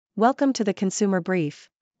Welcome to the Consumer Brief.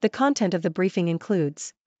 The content of the briefing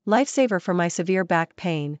includes Lifesaver for my severe back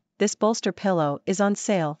pain. This bolster pillow is on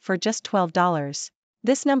sale for just $12.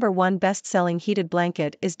 This #1 best-selling heated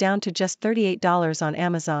blanket is down to just $38 on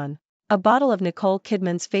Amazon. A bottle of Nicole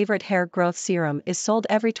Kidman's favorite hair growth serum is sold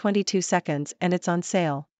every 22 seconds and it's on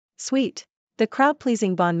sale. Sweet. The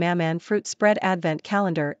crowd-pleasing Bon Maman fruit spread advent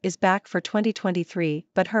calendar is back for 2023,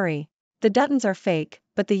 but hurry. The Duttons are fake,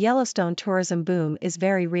 but the Yellowstone tourism boom is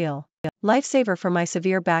very real. Lifesaver for my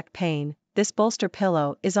severe back pain. This bolster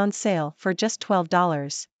pillow is on sale for just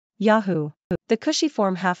 $12. Yahoo! The Cushy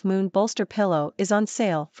Form Half Moon bolster pillow is on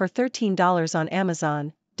sale for $13 on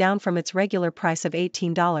Amazon, down from its regular price of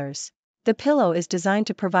 $18. The pillow is designed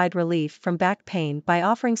to provide relief from back pain by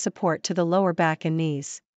offering support to the lower back and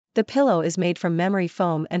knees. The pillow is made from memory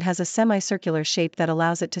foam and has a semicircular shape that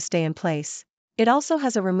allows it to stay in place. It also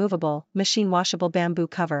has a removable, machine-washable bamboo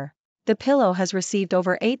cover. The pillow has received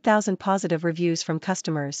over 8,000 positive reviews from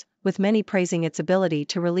customers, with many praising its ability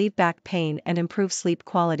to relieve back pain and improve sleep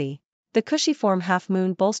quality. The Cushy Form Half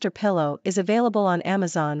Moon bolster pillow is available on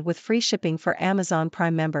Amazon with free shipping for Amazon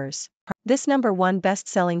Prime members. This #1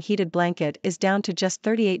 best-selling heated blanket is down to just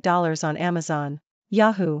 $38 on Amazon.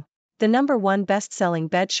 Yahoo! The #1 best-selling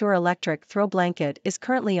BedSure electric throw blanket is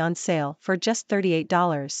currently on sale for just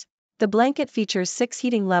 $38. The blanket features 6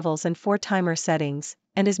 heating levels and 4 timer settings,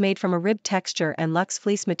 and is made from a ribbed texture and luxe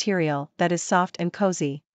fleece material that is soft and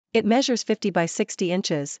cozy. It measures 50 by 60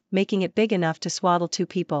 inches, making it big enough to swaddle 2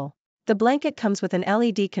 people. The blanket comes with an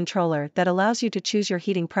LED controller that allows you to choose your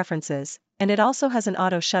heating preferences, and it also has an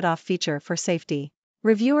auto shut-off feature for safety.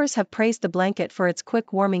 Reviewers have praised the blanket for its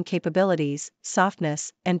quick warming capabilities,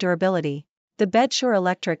 softness, and durability. The BedSure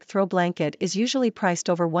electric throw blanket is usually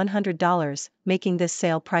priced over $100, making this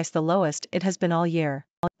sale price the lowest it has been all year.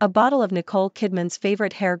 A bottle of Nicole Kidman's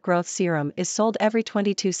favorite hair growth serum is sold every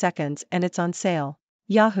 22 seconds and it's on sale.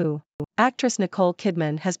 Yahoo! Actress Nicole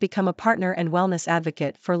Kidman has become a partner and wellness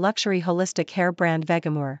advocate for luxury holistic hair brand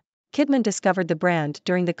Vegamour. Kidman discovered the brand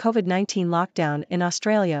during the COVID-19 lockdown in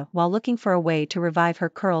Australia while looking for a way to revive her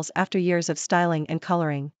curls after years of styling and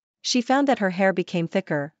coloring. She found that her hair became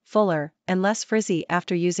thicker, fuller, and less frizzy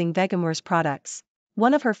after using Vegamour's products.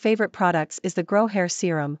 One of her favorite products is the Grow Hair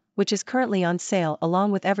Serum, which is currently on sale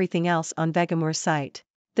along with everything else on Vegamour's site.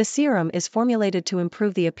 The serum is formulated to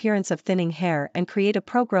improve the appearance of thinning hair and create a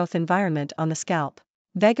pro-growth environment on the scalp.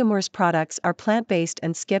 Vegamour's products are plant-based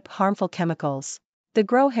and skip harmful chemicals. The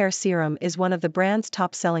Grow Hair Serum is one of the brand's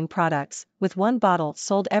top-selling products, with one bottle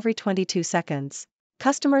sold every 22 seconds.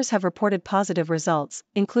 Customers have reported positive results,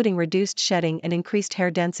 including reduced shedding and increased hair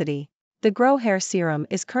density. The Grow Hair Serum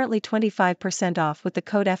is currently 25% off with the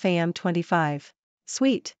code FAM25.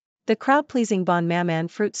 Sweet. The crowd-pleasing Bon Maman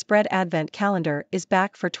fruit spread advent calendar is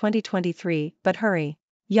back for 2023, but hurry.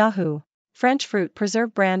 Yahoo! French fruit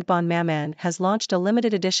preserve brand Bon Maman has launched a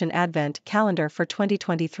limited edition advent calendar for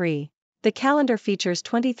 2023. The calendar features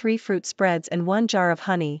 23 fruit spreads and 1 jar of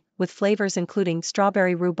honey, with flavors including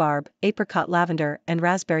strawberry rhubarb, apricot lavender, and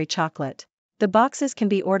raspberry chocolate. The boxes can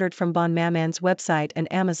be ordered from Bon Maman's website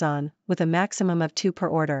and Amazon, with a maximum of 2 per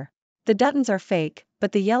order. The Duttons are fake,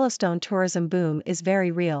 but the Yellowstone tourism boom is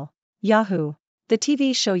very real. Yahoo! The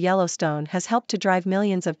TV show Yellowstone has helped to drive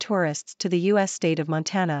millions of tourists to the U.S. state of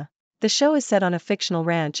Montana. The show is set on a fictional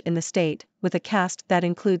ranch in the state, with a cast that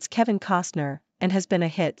includes Kevin Costner, and has been a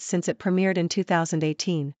hit since it premiered in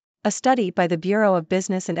 2018. A study by the Bureau of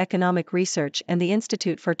Business and Economic Research and the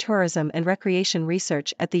Institute for Tourism and Recreation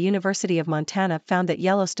Research at the University of Montana found that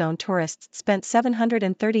Yellowstone tourists spent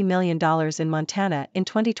 $730 million in Montana in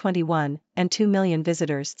 2021, and 2 million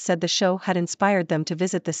visitors said the show had inspired them to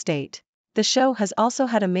visit the state. The show has also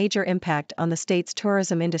had a major impact on the state's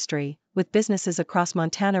tourism industry, with businesses across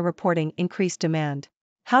Montana reporting increased demand.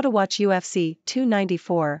 How to watch UFC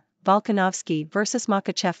 294. Volkanovski vs.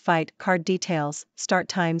 Makhachev fight card details, start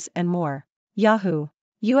times and more. Yahoo!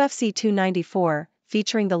 UFC 294,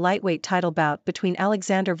 featuring the lightweight title bout between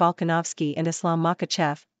Alexander Volkanovski and Islam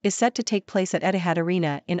Makhachev, is set to take place at Etihad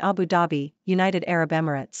Arena in Abu Dhabi, United Arab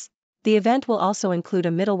Emirates. The event will also include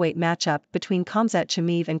a middleweight matchup between Khamzat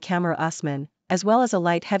Chimaev and Kamaru Usman, as well as a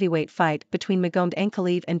light heavyweight fight between Magomed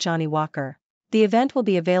Ankalaev and Johnny Walker. The event will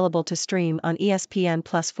be available to stream on ESPN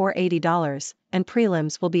Plus for $80, and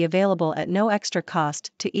prelims will be available at no extra cost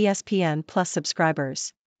to ESPN Plus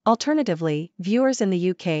subscribers. Alternatively, viewers in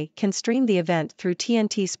the UK can stream the event through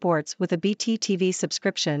TNT Sports with a BT TV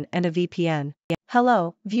subscription and a VPN.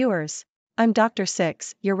 Hello, viewers. I'm Dr.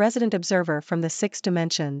 Six, your resident observer from the 6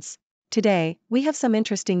 dimensions. Today, we have some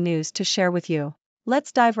interesting news to share with you.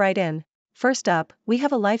 Let's dive right in. First up, we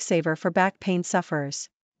have a lifesaver for back pain sufferers.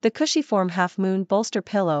 The cushy form half moon bolster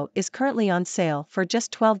pillow is currently on sale for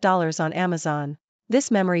just $12 on Amazon. This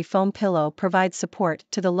memory foam pillow provides support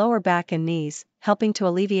to the lower back and knees, helping to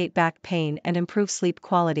alleviate back pain and improve sleep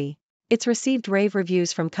quality. It's received rave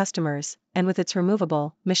reviews from customers, and with its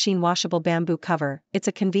removable, machine-washable bamboo cover, it's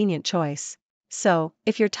a convenient choice. So,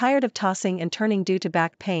 if you're tired of tossing and turning due to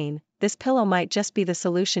back pain, this pillow might just be the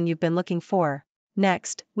solution you've been looking for.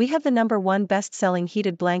 Next, we have the #1 best-selling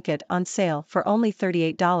heated blanket on sale for only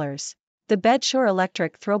 $38. The BedSure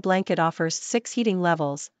Electric Throw Blanket offers 6 heating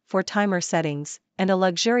levels, 4 timer settings, and a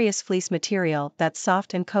luxurious fleece material that's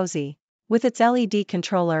soft and cozy. With its LED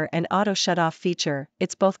controller and auto shut-off feature,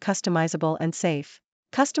 it's both customizable and safe.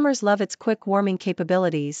 Customers love its quick warming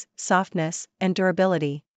capabilities, softness, and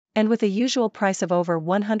durability. And with a usual price of over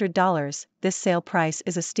 $100, this sale price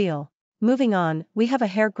is a steal. Moving on, we have a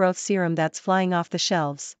hair growth serum that's flying off the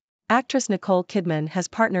shelves. Actress Nicole Kidman has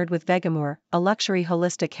partnered with Vegamour, a luxury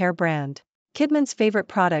holistic hair brand. Kidman's favorite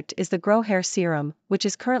product is the Grow Hair Serum, which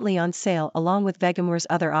is currently on sale along with Vegamour's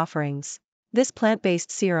other offerings. This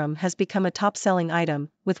plant-based serum has become a top-selling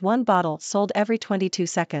item, with one bottle sold every 22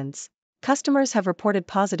 seconds. Customers have reported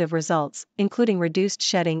positive results, including reduced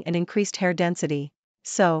shedding and increased hair density.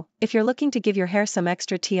 So, if you're looking to give your hair some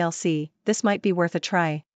extra TLC, this might be worth a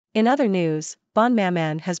try. In other news, Bon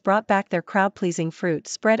Maman has brought back their crowd-pleasing fruit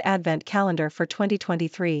spread advent calendar for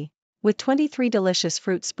 2023. With 23 delicious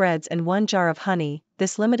fruit spreads and 1 jar of honey,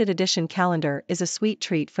 this limited edition calendar is a sweet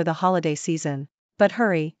treat for the holiday season. But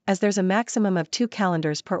hurry, as there's a maximum of 2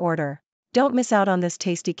 calendars per order. Don't miss out on this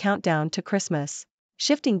tasty countdown to Christmas.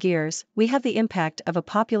 Shifting gears, we have the impact of a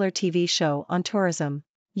popular TV show on tourism.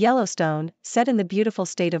 Yellowstone, set in the beautiful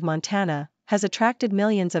state of Montana, has attracted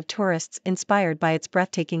millions of tourists inspired by its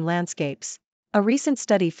breathtaking landscapes. A recent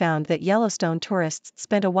study found that Yellowstone tourists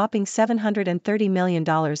spent a whopping $730 million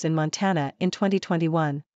in Montana in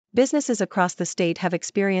 2021. Businesses across the state have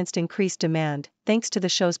experienced increased demand, thanks to the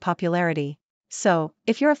show's popularity. So,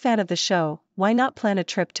 if you're a fan of the show, why not plan a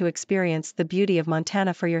trip to experience the beauty of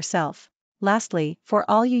Montana for yourself? Lastly, for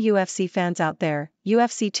all you UFC fans out there,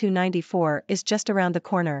 UFC 294 is just around the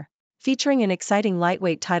corner. Featuring an exciting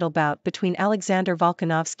lightweight title bout between Alexander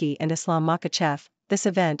Volkanovski and Islam Makhachev, this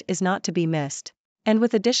event is not to be missed. And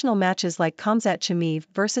with additional matches like Khamzat Chimaev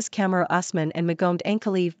vs Kamaru Usman and Magomed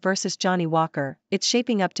Ankalaev vs Johnny Walker, it's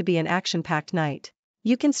shaping up to be an action-packed night.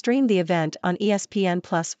 You can stream the event on ESPN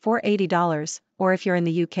Plus for $80, or if you're in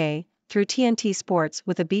the UK, through TNT Sports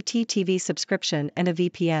with a BT TV subscription and a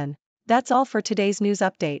VPN. That's all for today's news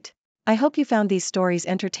update. I hope you found these stories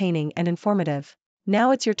entertaining and informative.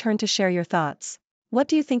 Now it's your turn to share your thoughts. What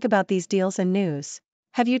do you think about these deals and news?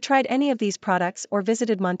 Have you tried any of these products or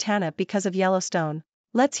visited Montana because of Yellowstone?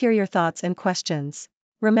 Let's hear your thoughts and questions.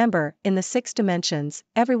 Remember, in the 6 dimensions,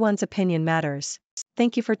 everyone's opinion matters.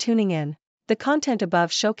 Thank you for tuning in. The content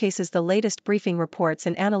above showcases the latest briefing reports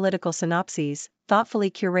and analytical synopses,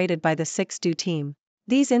 thoughtfully curated by the 6Do team.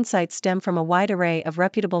 These insights stem from a wide array of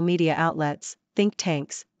reputable media outlets, think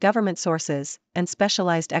tanks, government sources, and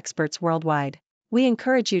specialized experts worldwide. We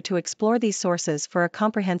encourage you to explore these sources for a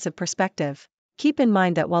comprehensive perspective. Keep in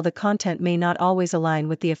mind that while the content may not always align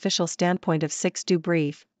with the official standpoint of 6Do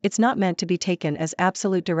Brief, it's not meant to be taken as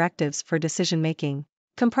absolute directives for decision-making.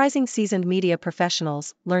 Comprising seasoned media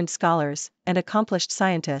professionals, learned scholars, and accomplished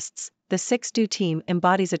scientists, the 6Do team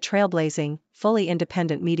embodies a trailblazing, fully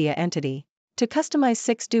independent media entity. To customize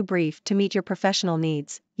 6Do Brief to meet your professional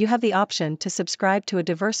needs, you have the option to subscribe to a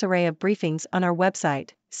diverse array of briefings on our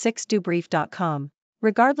website, 6dobrief.com.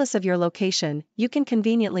 Regardless of your location, you can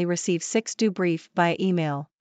conveniently receive 6Do Brief via email.